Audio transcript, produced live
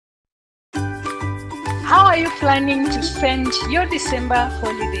How are you planning to spend your December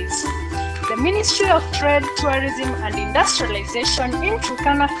holidays? The Ministry of Trade, Tourism and Industrialization in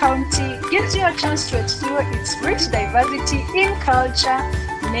Turkana County gives you a chance to explore its rich diversity in culture,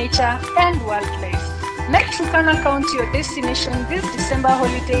 nature and wildlife. Make Turkana County your destination this December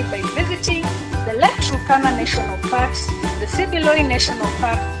holiday by visiting the Lake Turkana National Parks, the Sibiloi National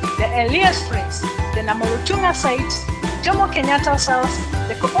Park, the Elias Springs, the Namorutunga site, Jomo Kenyatta South,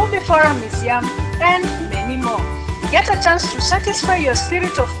 the Kobe Forum Museum, and many more. Get a chance to satisfy your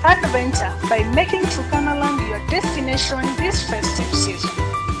spirit of adventure by making Turkana Land your destination this festive season.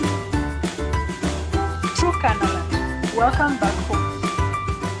 Turkana Land. Welcome back home.